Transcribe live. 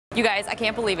You guys, I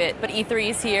can't believe it, but E3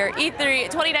 is here. E3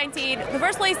 2019. The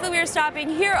first place that we are stopping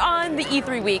here on the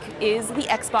E3 week is the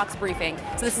Xbox briefing.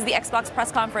 So this is the Xbox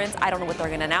press conference. I don't know what they're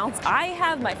gonna announce. I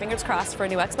have my fingers crossed for a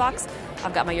new Xbox.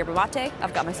 I've got my yerba mate.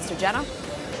 I've got my sister Jenna.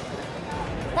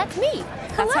 That's me.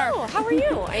 That's Hello, her. How are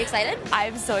you? Are you excited?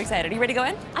 I'm so excited. Are you ready to go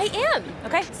in? I am.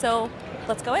 Okay, so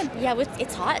let's go in. Yeah,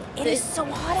 it's hot. It is so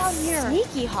hot out here.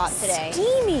 Sneaky hot today.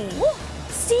 Steamy. Woo.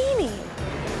 Steamy.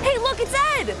 Hey, look, it's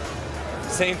Ed.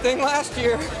 Same thing last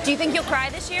year. Do you think you'll cry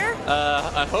this year?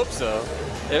 I hope so.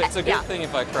 It's a good thing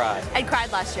if I cry. Ed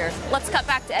cried last year. Let's cut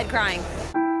back to Ed crying.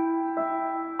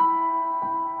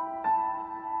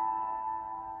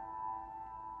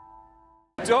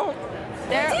 Don't.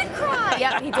 There. He did cry.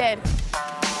 Yep, he did.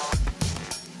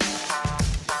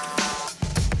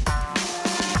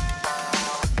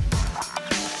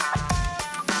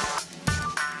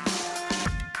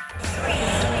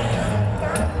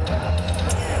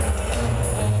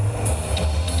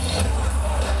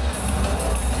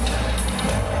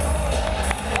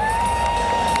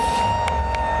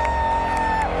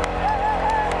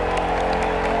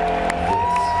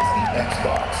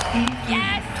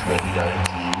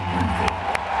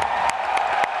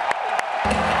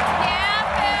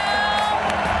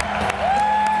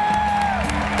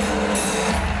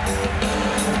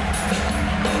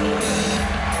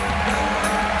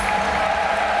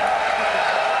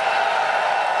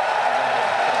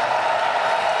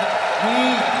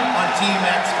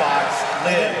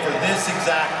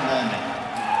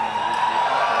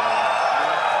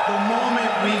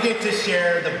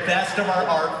 Of our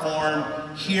art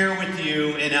form here with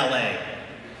you in LA.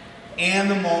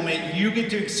 And the moment you get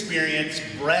to experience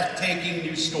breathtaking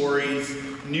new stories,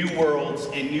 new worlds,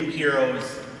 and new heroes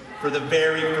for the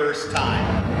very first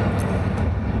time.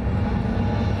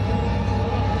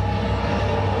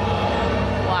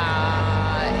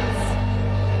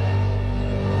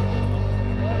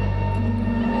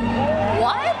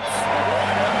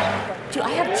 Dude,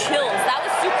 I have chills. That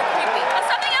was super creepy. But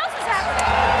something else is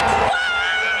happening.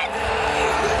 What?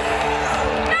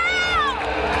 No!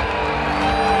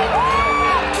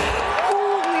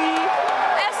 Holy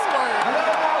S-word. Hello,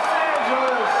 Los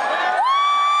Angeles.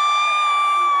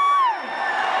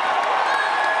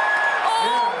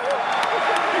 Oh!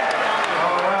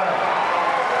 All right.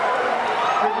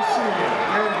 Good to see you.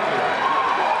 Very good.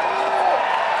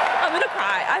 I'm gonna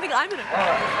cry. I think I'm gonna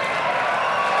cry.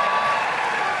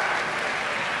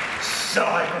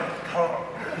 Cyberpunk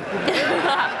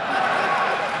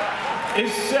is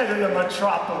set in the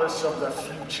metropolis of the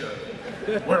future,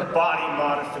 where body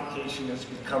modification has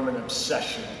become an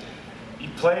obsession. You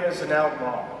play as an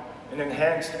outlaw, an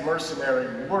enhanced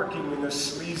mercenary working in the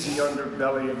sleazy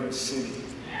underbelly of the city.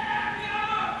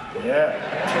 Yeah.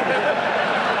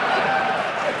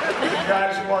 You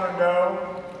guys want to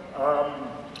know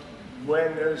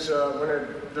when there's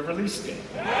the release date?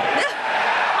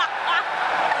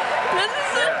 This is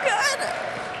so good.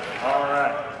 All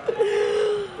right.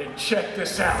 Then check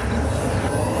this out.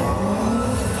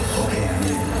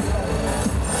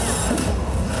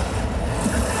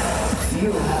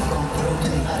 You have gone through to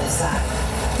the other side.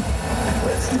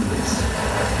 Let's do this.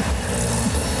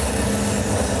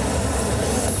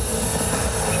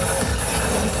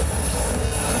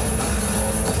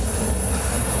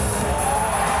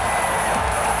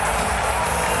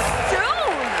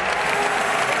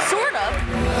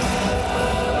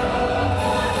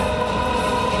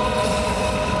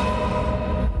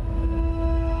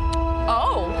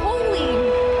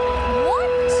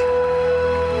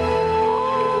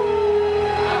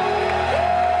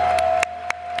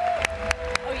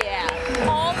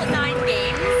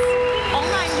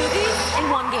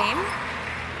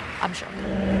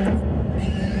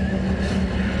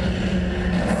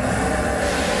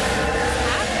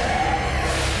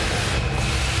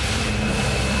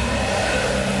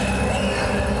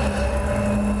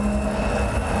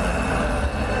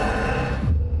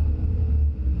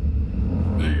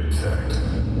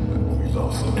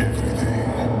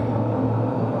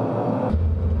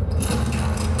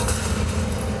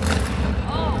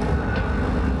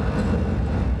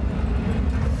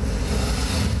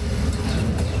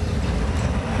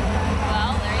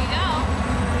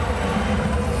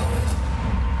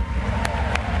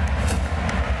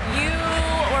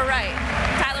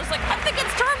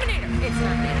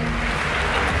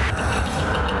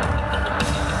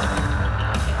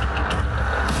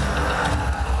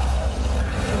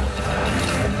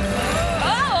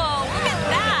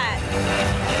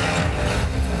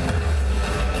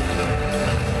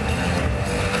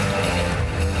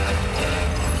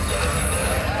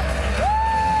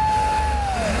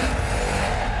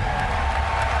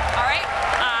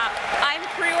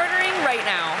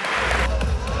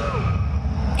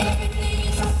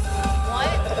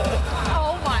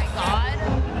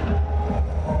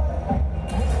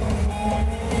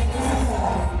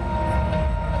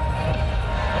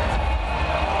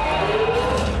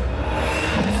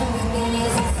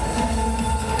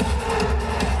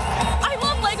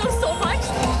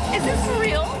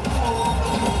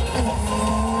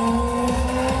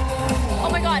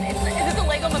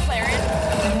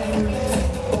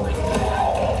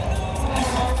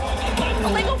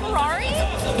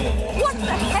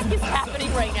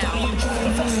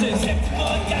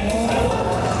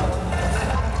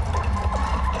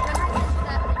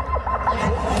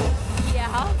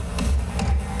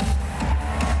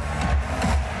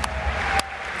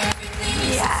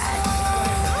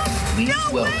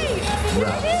 Welcome,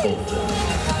 Ralph Fulton.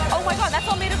 Oh my god, that's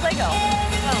all made of Lego.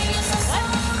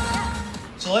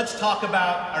 So let's talk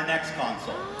about our next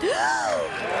console. This is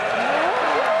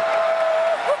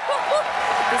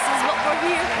what we're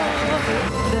here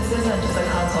for. This isn't just a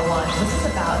console launch. This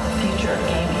is about the future of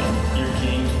gaming. Your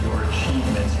games, your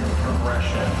achievements, your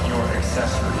progression, your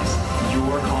accessories,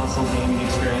 your console gaming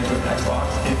experience with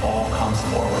Xbox, it all comes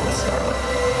forward with Scarlett.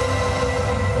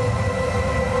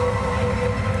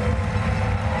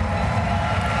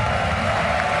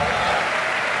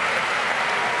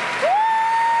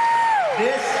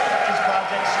 This is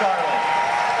Project Scarlett,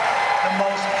 the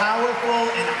most powerful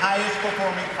and highest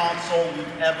performing console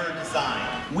we've ever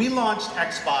designed. We launched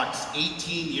Xbox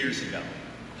 18 years ago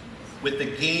with the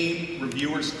game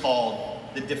reviewers called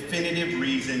the definitive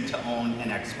reason to own an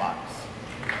Xbox.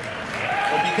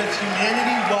 But because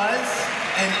humanity was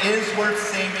and is worth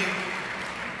saving,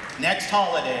 next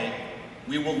holiday,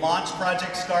 we will launch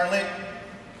Project Scarlett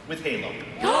with Halo.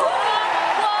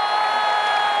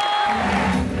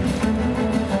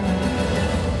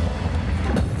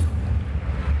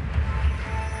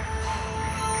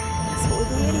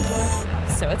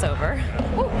 So it's over.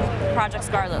 Woo. Project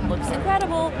Scarlett looks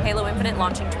incredible. Halo Infinite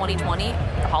launching 2020,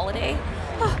 the holiday.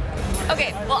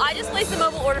 Okay, well I just placed a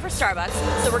mobile order for Starbucks,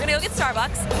 so we're gonna go get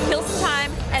Starbucks, kill some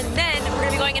time, and then we're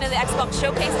gonna be going into the Xbox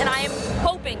showcase, and I am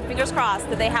hoping, fingers crossed,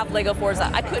 that they have Lego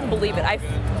Forza. I couldn't believe it. I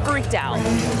freaked out.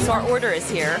 So our order is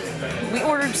here. We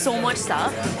ordered so much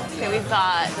stuff. Okay, we've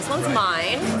got, this one's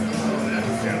mine.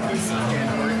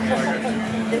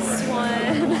 This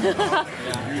one.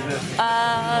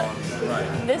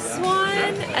 This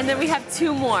one, and then we have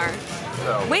two more.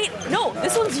 Wait, no,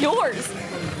 this one's yours.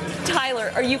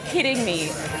 Tyler, are you kidding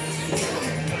me?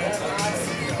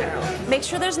 Make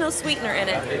sure there's no sweetener in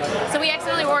it. So we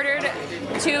accidentally ordered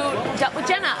two.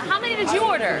 Jenna, how many did you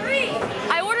order? 3.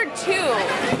 I ordered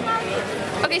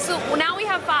 2. Okay, so now we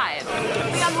have 5.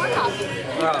 We got more coffee.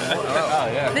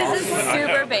 This is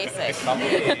super basic.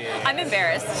 I'm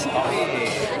embarrassed.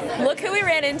 Look who we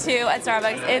ran into at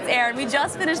Starbucks. It's Aaron. We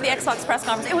just finished the Xbox press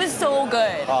conference. It was so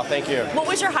good. Oh, thank you. What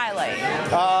was your highlight?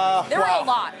 There were a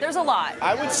lot. There's a lot.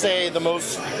 I would say the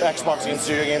most Xbox and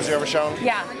studio games we've ever shown.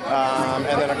 Yeah.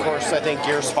 And then, of course, I think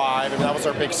Gears 5. And that was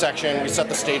our big section. We set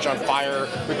the stage on fire.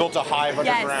 We built a hive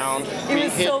underground. It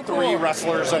was hit so cool. 3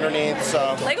 wrestlers underneath.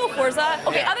 So Lego Forza.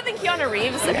 Okay, other than Keanu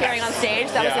Reeves appearing on stage,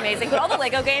 that was amazing. But all the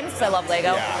Lego games, because I love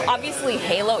Lego. Yeah. Obviously,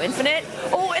 Halo Infinite.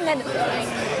 Oh, and then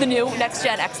the new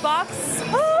next-gen Xbox.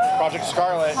 Project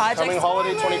Scarlett coming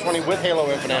holiday 2020 with Halo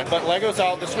Infinite. But Lego's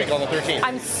out this week on the 13th.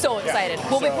 I'm so excited.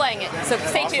 We'll be playing it. So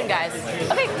stay tuned, guys.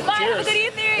 Okay, bye. Cheers. Have a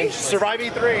good E3. And survive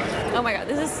E3. Oh my god,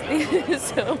 this is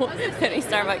so many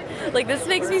Starbucks. Like, this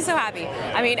makes me so happy.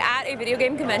 I mean, at a video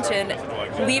game convention,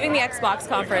 leaving the Xbox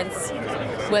conference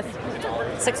with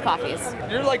 6 coffees.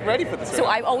 You're like ready for this. So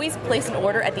I always place an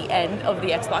order at the end of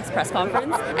the Xbox press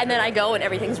conference, and then I go and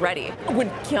everything's ready. When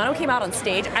Keanu came out on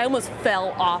stage, I almost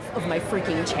fell off of my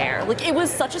freaking chair. Like, it was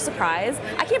such a surprise.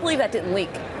 I can't believe that didn't leak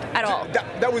at all.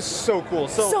 That was so cool.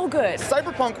 So good.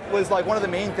 Cyberpunk was like one of the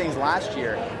main things last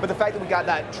year, but the fact that we got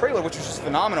that trailer, which was just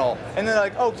phenomenal, and then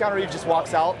like, oh, Keanu Reeves just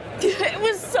walks out. It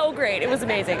was so great. It was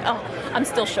amazing. Oh, I'm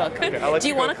still shook. Okay, do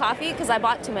you want a coffee? Because I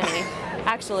bought too many.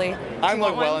 Actually. I'm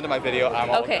like well into my video. I'm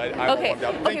all okay. I'm okay.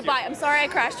 Okay. Bye. I'm sorry I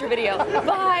crashed your video.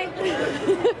 Bye.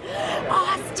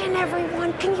 Austin,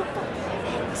 everyone, can you believe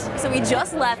it? So we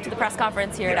just left the press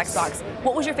conference here at Xbox.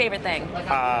 What was your favorite thing?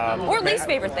 Or least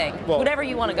favorite thing? Well, whatever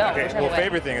you want to go. Okay. Well,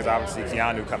 favorite thing is obviously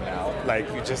Keanu coming out.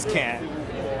 Like, you just can't.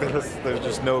 There's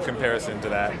just no comparison to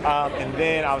that. And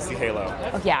then obviously Halo.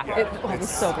 Oh, yeah, it was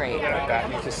so great. Like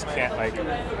that, you just can't like.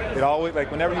 It always like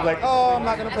whenever you're like, oh, I'm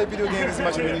not gonna play video games as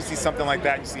much, and then you see something like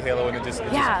that, you see Halo, and it just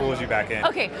pulls you back in.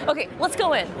 Okay, let's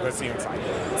go in. Let's see inside.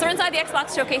 So we're inside the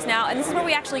Xbox showcase now, and this is where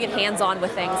we actually get hands-on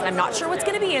with things. And I'm not sure what's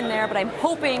going to be in there, but I'm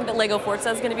hoping that Lego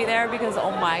Forza is going to be there because,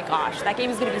 oh my gosh, that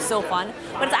game is going to be so fun.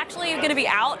 But it's actually going to be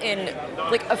out in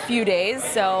like a few days,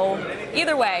 so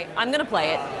either way, I'm going to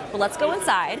play it. But let's go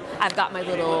inside. I've got my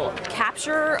little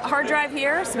capture hard drive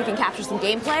here, so we can capture some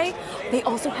gameplay. They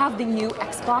also have the new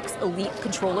Xbox Elite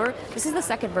controller. This is the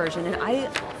second version, and I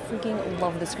freaking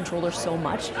love this controller so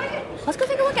much. Let's go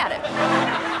take a look at it.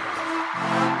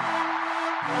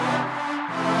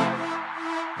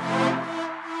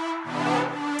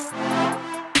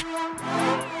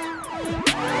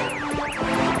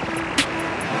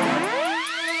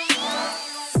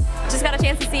 Got a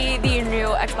chance to see the new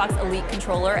Xbox Elite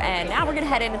controller, and now we're gonna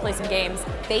head in and play some games.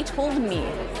 They told me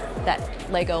that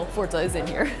Lego Forza is in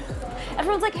here.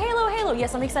 Everyone's like, Halo, Halo.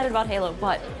 Yes, I'm excited about Halo,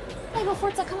 but Lego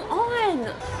Forza, come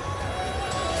on.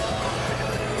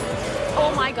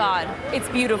 Oh my God, it's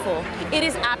beautiful. It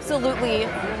is absolutely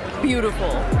beautiful.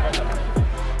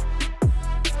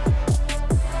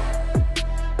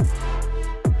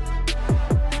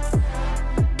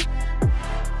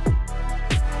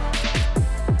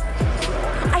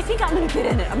 I think I'm gonna get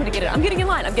in it. I'm gonna get it. I'm getting in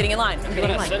line. I'm getting in line. I'm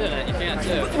getting in line. Sit in it. You can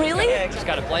too. Really? Yeah, you just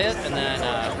gotta play it and then.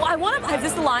 Well, I want to. Is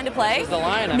this the line to play? This is the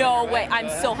line. No way. I'm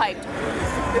so hyped.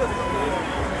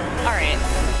 All right.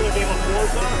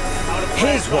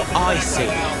 Here's what I see.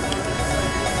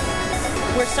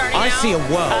 We're starting I out. see a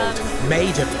world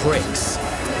made of bricks.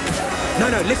 No,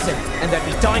 listen. And there'd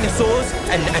be dinosaurs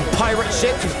and pirate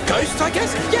ships and ghosts, I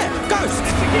guess? Yeah, ghosts.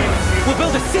 We'll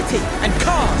build a city and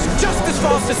cars just as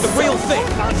fast as the real thing.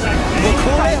 We'll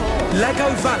call it Lego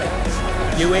Valley.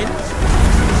 You in?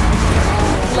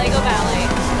 Lego Valley.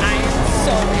 I am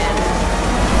so in.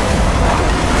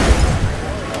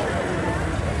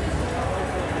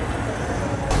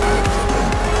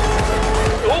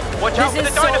 Oh, watch out for the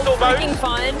dinosaur boat. This is so freaking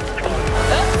fun.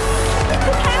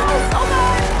 Who cares? Oh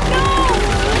God, no!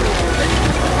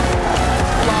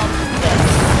 Love this.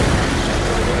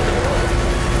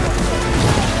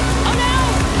 Oh no!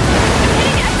 I'm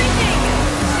hitting everything!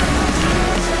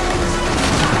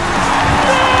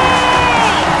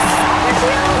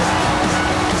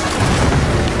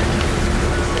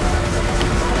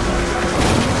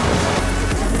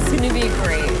 This is gonna be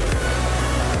great.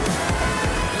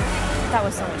 That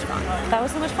was so much fun. That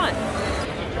was so much fun.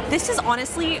 This is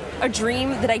honestly a dream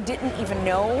that I didn't even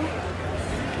know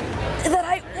that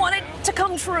I wanted to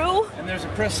come true. And there's a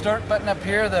press start button up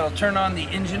here that'll turn on the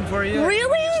engine for you. Really?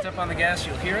 When you step on the gas,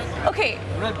 you'll hear it. Okay.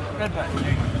 Red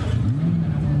button.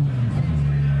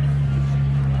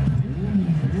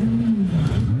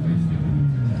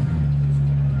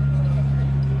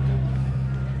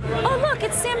 Oh look,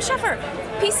 it's Sam Sheffer,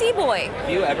 PC boy. Have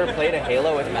you ever played a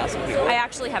Halo with mouse and keyboard? I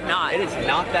actually have not. It is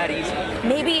not that easy.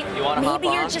 Maybe you're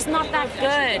on? just not that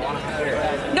good.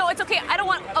 No, it's okay. I don't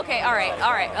want. Okay, all right.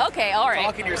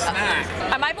 Talking your snack.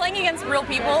 Am I playing against real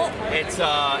people? It's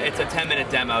a 10-minute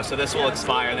demo, so this will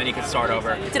expire, and then you can start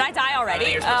over. Did I die already? I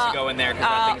think you're supposed to go in there because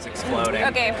that thing's exploding.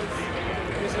 Okay.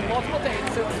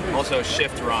 Also,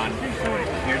 shift run.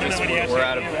 We're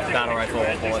out of battle rifle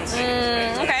bullets.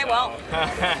 Okay, well.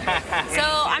 So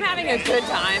I'm having a good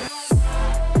time.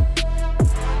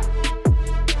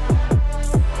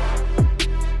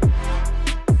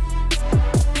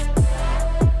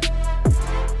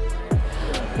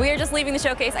 We are just leaving the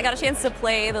showcase. I got a chance to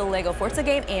play the Lego Forza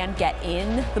game and get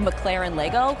in the McLaren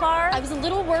Lego car. I was a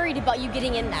little worried about you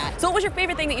getting in that. So what was your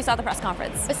favorite thing that you saw at the press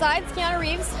conference? Besides Keanu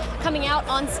Reeves coming out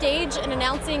on stage and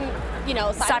announcing, you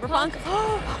know, Cyberpunk.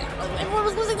 Everyone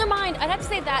was losing their mind. I'd have to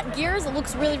say that. Gears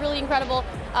looks really, really incredible.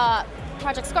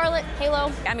 Project Scarlett,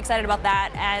 Halo. I'm excited about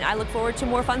that, and I look forward to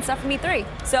more fun stuff from E3.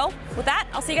 So with that,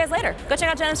 I'll see you guys later. Go check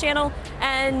out Jenna's channel,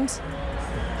 and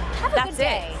have a good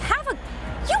day.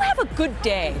 You have a good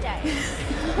day. Good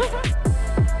day.